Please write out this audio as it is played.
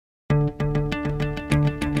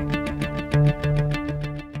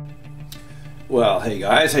Well, hey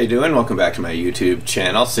guys, how you doing? Welcome back to my YouTube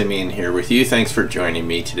channel. Simeon here with you. Thanks for joining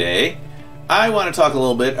me today. I want to talk a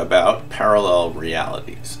little bit about parallel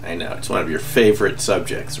realities. I know, it's one of your favorite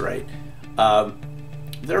subjects, right?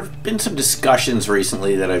 There have been some discussions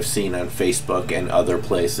recently that I've seen on Facebook and other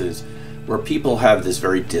places where people have this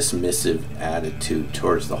very dismissive attitude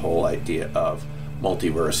towards the whole idea of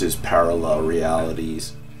multiverses, parallel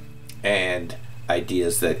realities, and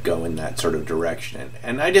ideas that go in that sort of direction.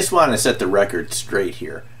 And I just want to set the record straight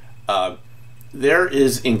here. There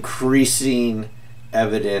is increasing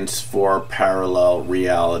evidence for parallel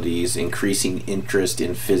realities, increasing interest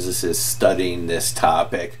in physicists studying this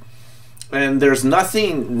topic. And there's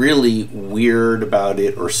nothing really weird about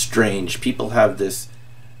it or strange. People have this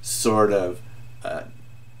sort of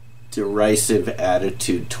derisive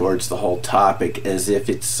attitude towards the whole topic as if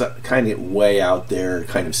it's kind of way out there,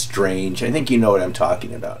 kind of strange. I think you know what I'm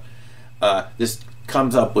talking about. This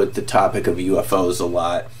comes up with the topic of UFOs a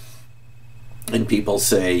lot. And people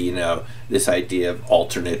say, you know, this idea of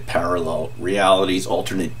alternate parallel realities,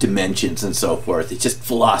 alternate dimensions and so forth. It's just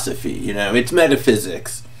philosophy, you know, it's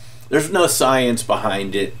metaphysics. There's no science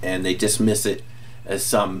behind it, and they dismiss it as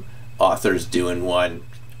some authors do in one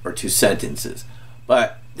or two sentences.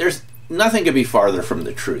 But there's nothing could be farther from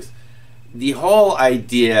the truth. The whole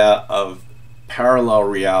idea of parallel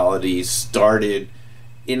realities started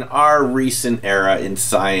in our recent era in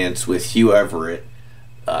science with Hugh Everett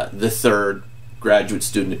III, graduate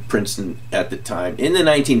student at Princeton at the time. In the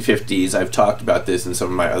 1950s, I've talked about this in some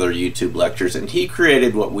of my other YouTube lectures, and he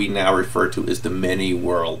created what we now refer to as the many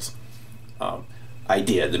worlds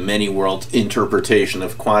idea, the many worlds interpretation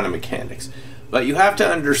of quantum mechanics. But you have to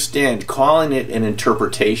understand, calling it an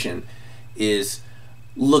interpretation is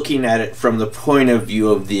looking at it from the point of view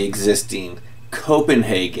of the existing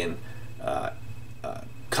Copenhagen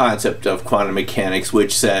concept of quantum mechanics,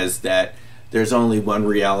 which says that there's only one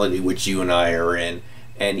reality which you and I are in,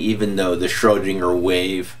 and even though the Schrodinger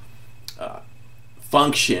wave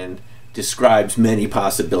function describes many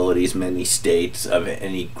possibilities, many states of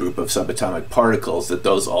any group of subatomic particles, that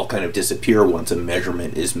those all kind of disappear once a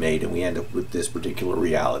measurement is made and we end up with this particular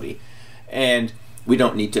reality. And we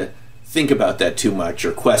don't need to think about that too much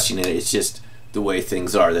or question it. It's just the way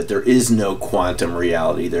things are, that there is no quantum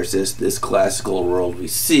reality. There's this classical world we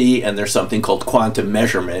see, and there's something called quantum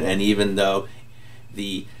measurement. And even though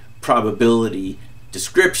the probability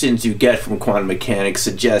descriptions you get from quantum mechanics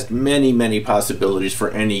suggest many possibilities for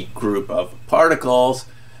any group of particles,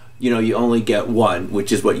 you know, you only get one, which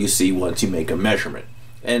is what you see once you make a measurement.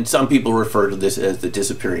 And some people refer to this as the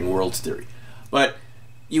disappearing worlds theory. But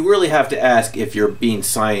you really have to ask, if you're being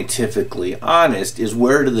scientifically honest, is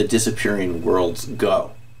where do the disappearing worlds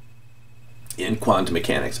go in quantum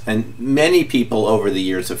mechanics? And many people over the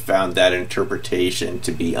years have found that interpretation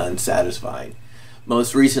to be unsatisfying.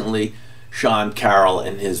 Most recently, Sean Carroll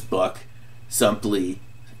in his book, Something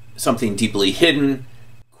Deeply Hidden,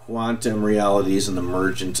 Quantum Realities and the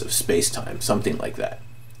Emergence of Space-Time, something like that.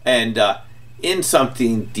 And in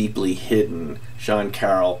Something Deeply Hidden, Sean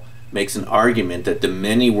Carroll makes an argument that the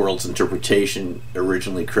many worlds interpretation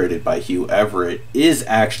originally created by Hugh Everett is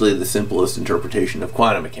actually the simplest interpretation of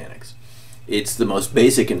quantum mechanics. It's the most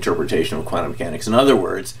basic interpretation of quantum mechanics. In other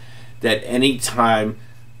words, that any time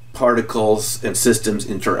particles and systems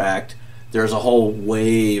interact, there's a whole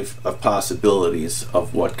wave of possibilities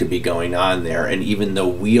of what could be going on there. And even though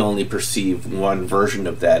we only perceive one version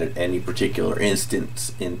of that at any particular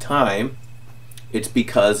instance in time, it's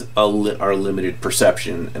because of our limited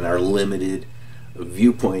perception and our limited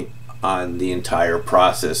viewpoint on the entire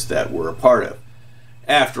process that we're a part of.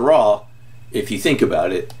 After all, if you think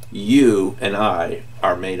about it, you and I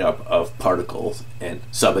are made up of particles and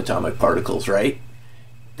subatomic particles, right?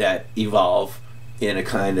 That evolve in a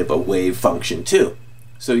kind of a wave function too.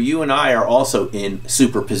 So you and I are also in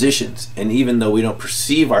superpositions, and even though we don't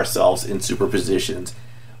perceive ourselves in superpositions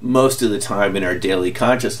most of the time in our daily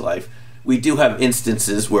conscious life, we do have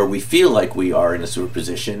instances where we feel like we are in a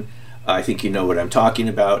superposition. I think you know what I'm talking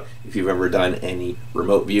about. If you've ever done any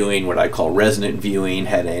remote viewing, what I call resonant viewing,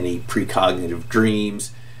 had any precognitive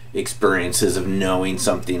dreams, experiences of knowing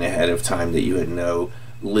something ahead of time that you had no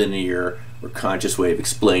linear or conscious way of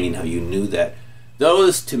explaining how you knew that.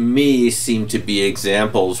 Those, to me, seem to be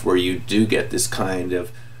examples where you do get this kind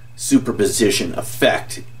of superposition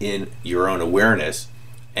effect in your own awareness.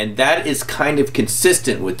 And that is kind of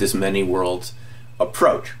consistent with this many worlds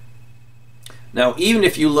approach. Now, even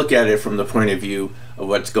if you look at it from the point of view of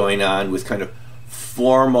what's going on with kind of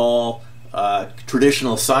formal,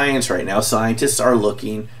 traditional science right now, scientists are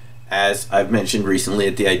looking, as I've mentioned recently,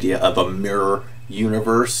 at the idea of a mirror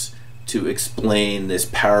universe to explain this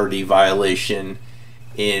parity violation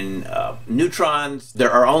in neutrons.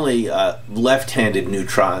 There are only left-handed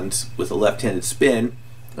neutrons with a left-handed spin,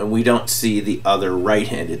 and we don't see the other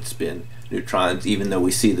right-handed spin neutrons, even though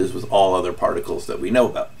we see this with all other particles that we know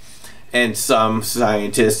about. And some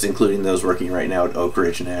scientists, including those working right now at Oak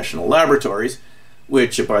Ridge National Laboratories,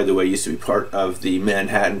 which, by the way, used to be part of the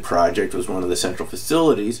Manhattan Project, was one of the central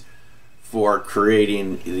facilities for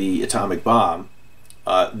creating the atomic bomb.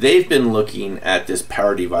 They've been looking at this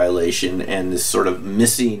parity violation and this sort of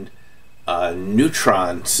missing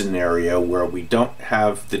neutron scenario where we don't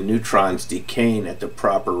have the neutrons decaying at the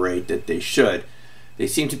proper rate that they should. They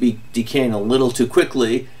seem to be decaying a little too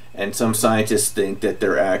quickly, and some scientists think that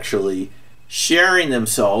they're actually sharing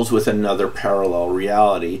themselves with another parallel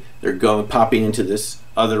reality. They're popping into this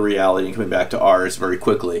other reality and coming back to ours very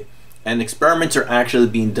quickly. And experiments are actually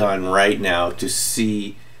being done right now to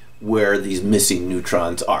see where these missing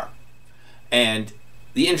neutrons are. And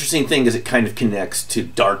the interesting thing is it kind of connects to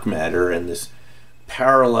dark matter and this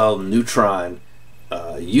parallel neutron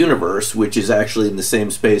universe, which is actually in the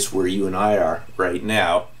same space where you and I are right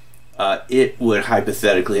now. It would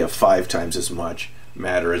hypothetically have 5 times as much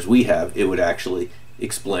matter as we have. It would actually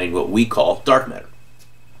explain what we call dark matter,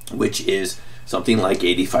 which is something like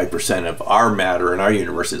 85% of our matter in our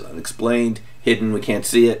universe is unexplained, hidden, we can't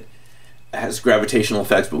see it. It has gravitational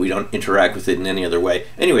effects, but we don't interact with it in any other way.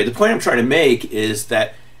 Anyway, the point I'm trying to make is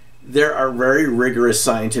that there are very rigorous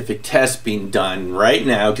scientific tests being done right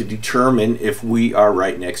now to determine if we are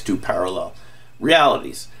right next to parallel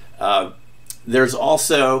realities. There's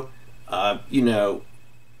also,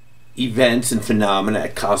 events and phenomena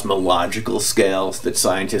at cosmological scales that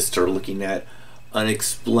scientists are looking at,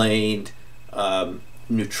 unexplained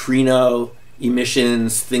neutrino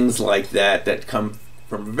emissions, things like that, that come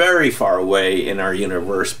from very far away in our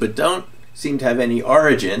universe, but don't seem to have any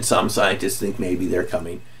origin. Some scientists think maybe they're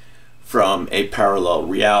coming from a parallel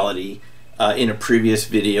reality. In a previous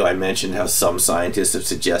video, I mentioned how some scientists have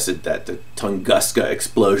suggested that the Tunguska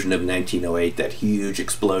explosion of 1908, that huge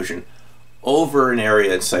explosion over an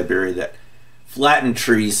area in Siberia that flattened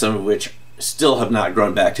trees, some of which still have not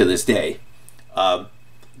grown back to this day,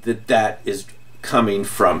 that is coming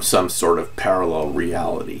from some sort of parallel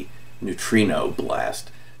reality neutrino blast.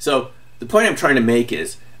 So the point I'm trying to make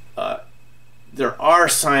is there are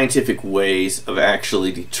scientific ways of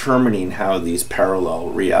actually determining how these parallel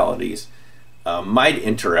realities might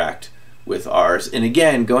interact with ours. And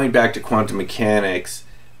again, going back to quantum mechanics,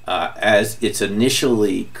 as it's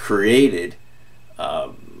initially created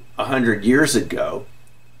 100 years ago,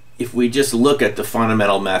 if we just look at the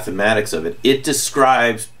fundamental mathematics of it, it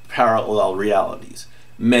describes parallel realities,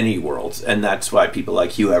 many worlds, and that's why people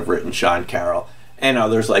like Hugh Everett and Sean Carroll and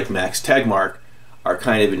others like Max Tegmark are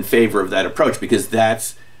kind of in favor of that approach, because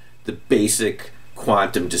that's the basic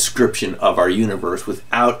quantum description of our universe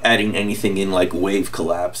without adding anything in like wave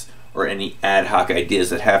collapse or any ad hoc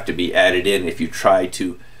ideas that have to be added in if you try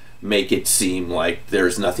to make it seem like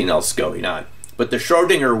there's nothing else going on. But the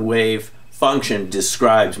Schrödinger wave function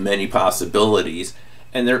describes many possibilities,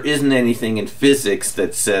 and there isn't anything in physics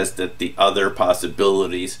that says that the other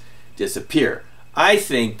possibilities disappear. I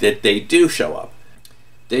think that they do show up.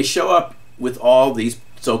 They show up with all these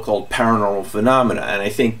so-called paranormal phenomena, and I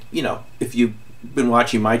think, if you've been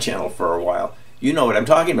watching my channel for a while, you know what I'm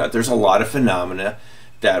talking about. There's a lot of phenomena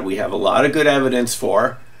that we have a lot of good evidence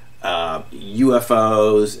for,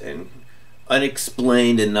 UFOs and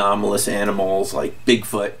unexplained anomalous animals like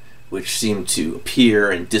Bigfoot, which seem to appear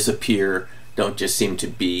and disappear, don't just seem to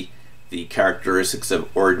be the characteristics of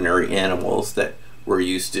ordinary animals that we're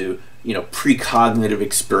used to, precognitive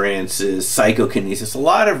experiences, psychokinesis, a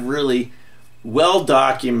lot of really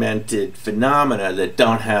well-documented phenomena that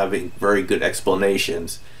don't have very good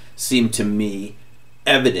explanations seem to me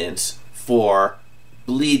evidence for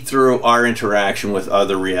bleed through our interaction with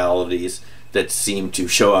other realities that seem to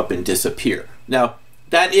show up and disappear. Now,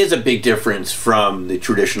 that is a big difference from the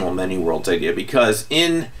traditional many worlds idea, because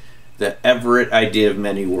in the Everett idea of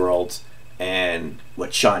many worlds and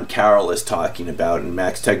what Sean Carroll is talking about and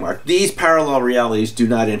Max Tegmark, these parallel realities do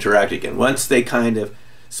not interact again. Once they kind of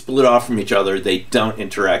split off from each other, they don't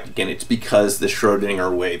interact again. It's because the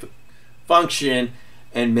Schrödinger wave function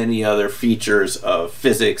and many other features of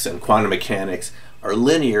physics and quantum mechanics are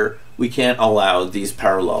linear. We can't allow these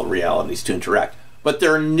parallel realities to interact. But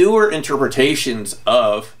there are newer interpretations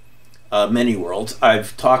of many worlds.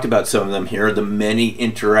 I've talked about some of them here. The many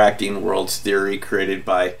interacting worlds theory created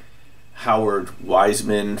by Howard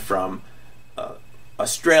Wiseman from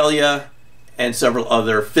Australia, and several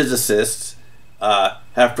other physicists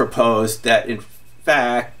have proposed that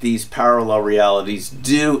fact, these parallel realities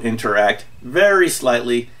do interact very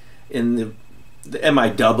slightly. In the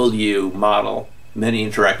MIW model, many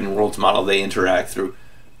interacting worlds model, they interact through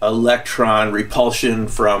electron repulsion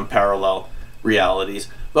from parallel realities.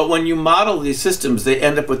 But when you model these systems, they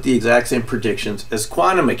end up with the exact same predictions as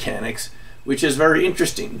quantum mechanics, which is very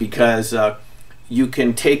interesting because you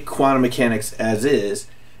can take quantum mechanics as is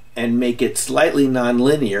and make it slightly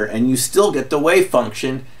nonlinear, and you still get the wave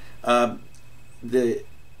function. The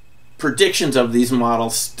predictions of these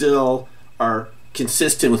models still are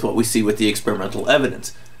consistent with what we see with the experimental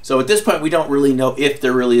evidence. So at this point, we don't really know if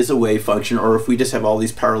there really is a wave function or if we just have all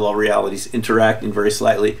these parallel realities interacting very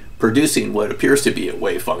slightly, producing what appears to be a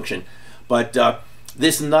wave function. But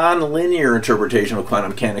this nonlinear interpretation of quantum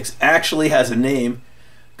mechanics actually has a name.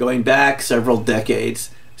 Going back several decades,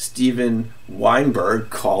 Steven Weinberg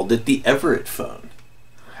called it the Everett phone.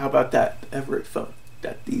 How about that, Everett phone?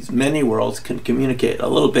 That these many worlds can communicate a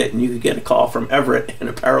little bit, and you could get a call from Everett in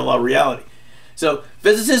a parallel reality. So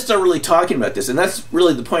physicists are really talking about this, and that's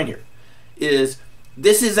really the point here, is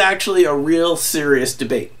this is actually a real serious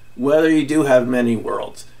debate, whether you do have many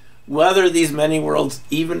worlds, whether these many worlds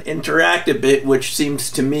even interact a bit, which seems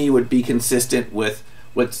to me would be consistent with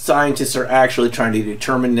what scientists are actually trying to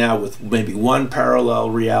determine now with maybe one parallel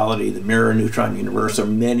reality, the mirror neutron universe, or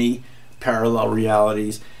many parallel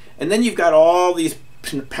realities. And then you've got all these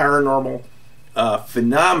paranormal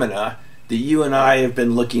phenomena that you and I have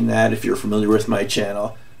been looking at, if you're familiar with my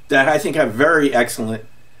channel, that I think have very excellent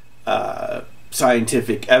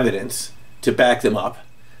scientific evidence to back them up.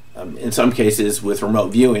 In some cases with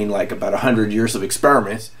remote viewing, like about 100 years of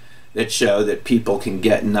experiments that show that people can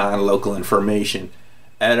get non-local information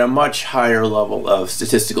at a much higher level of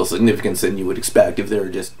statistical significance than you would expect if they were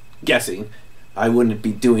just guessing. I wouldn't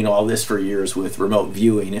be doing all this for years with remote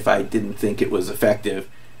viewing if I didn't think it was effective,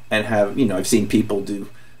 and have, you know, I've seen people do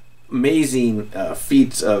amazing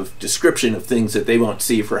feats of description of things that they won't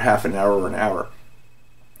see for half an hour or an hour.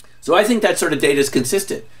 So I think that sort of data is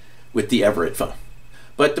consistent with the Everett phone.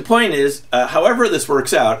 But the point is, however this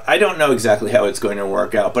works out, I don't know exactly how it's going to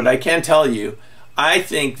work out, but I can tell you, I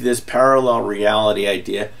think this parallel reality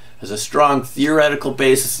idea has a strong theoretical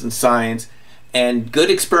basis in science, and good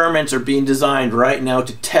experiments are being designed right now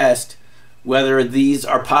to test whether these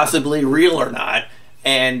are possibly real or not.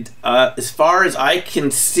 And as far as I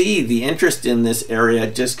can see, the interest in this area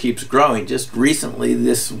just keeps growing. Just recently,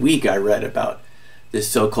 this week, I read about this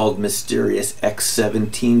so-called mysterious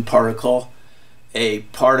X-17 particle, a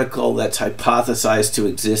particle that's hypothesized to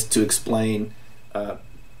exist to explain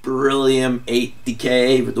beryllium-8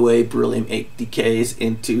 decay, the way beryllium-8 decays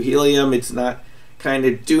into helium. It's not kind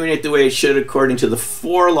of doing it the way it should according to the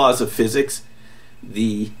 4 laws of physics.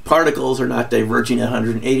 The particles are not diverging at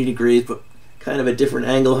 180 degrees, but kind of a different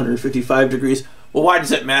angle, 155 degrees. Well, why does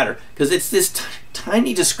that matter? Because it's this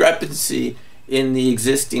tiny discrepancy in the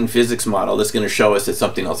existing physics model that's going to show us that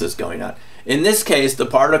something else is going on. In this case, the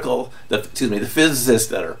physicists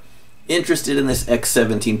that are interested in this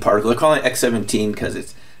X-17 particle, they're calling it X-17 because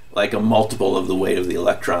it's like a multiple of the weight of the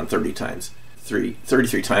electron, 33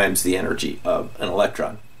 times the energy of an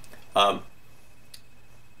electron.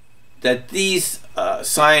 That these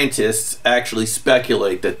scientists actually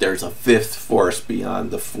speculate that there's a 5th force beyond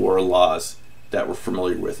the 4 laws that we're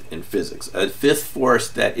familiar with in physics. A 5th force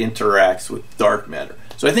that interacts with dark matter.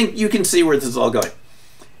 So I think you can see where this is all going.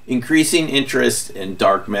 Increasing interest in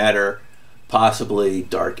dark matter, possibly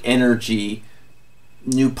dark energy,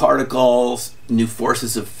 new particles, new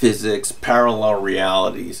forces of physics, parallel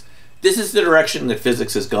realities. This is the direction that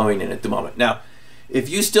physics is going in at the moment. Now, if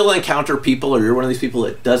you still encounter people, or you're one of these people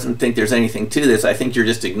that doesn't think there's anything to this, I think you're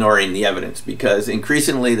just ignoring the evidence, because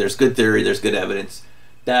increasingly there's good theory, there's good evidence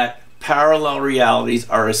that parallel realities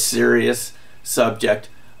are a serious subject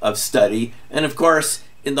of study. And of course,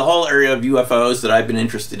 in the whole area of UFOs that I've been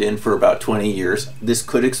interested in for about 20 years, this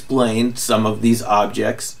could explain some of these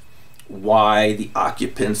objects, why the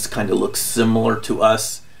occupants kind of look similar to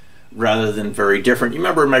us rather than very different. You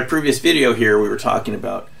remember in my previous video here, we were talking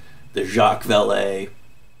about the Jacques Vallée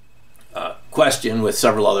question with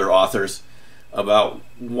several other authors about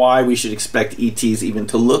why we should expect ETs even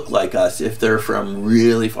to look like us if they're from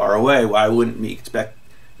really far away. Why wouldn't we expect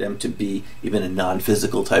them to be even a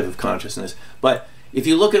non-physical type of consciousness? But if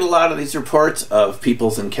you look at a lot of these reports of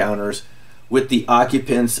people's encounters with the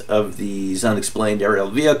occupants of these unexplained aerial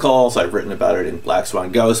vehicles, I've written about it in Black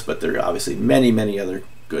Swan Ghost, but there are obviously many, many other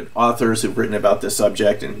good authors who've written about this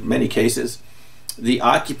subject. In many cases, the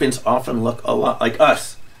occupants often look a lot like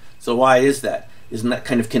us. So why is that? Isn't that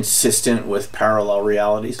kind of consistent with parallel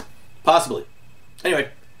realities? Possibly. Anyway,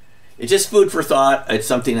 it's just food for thought. It's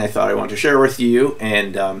something I thought I wanted to share with you.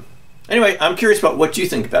 And anyway, I'm curious about what you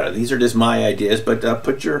think about it. These are just my ideas, but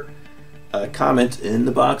put your comment in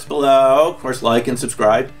the box below. Of course, like and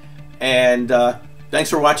subscribe. And thanks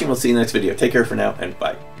for watching. We'll see you in the next video. Take care for now, and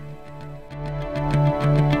bye.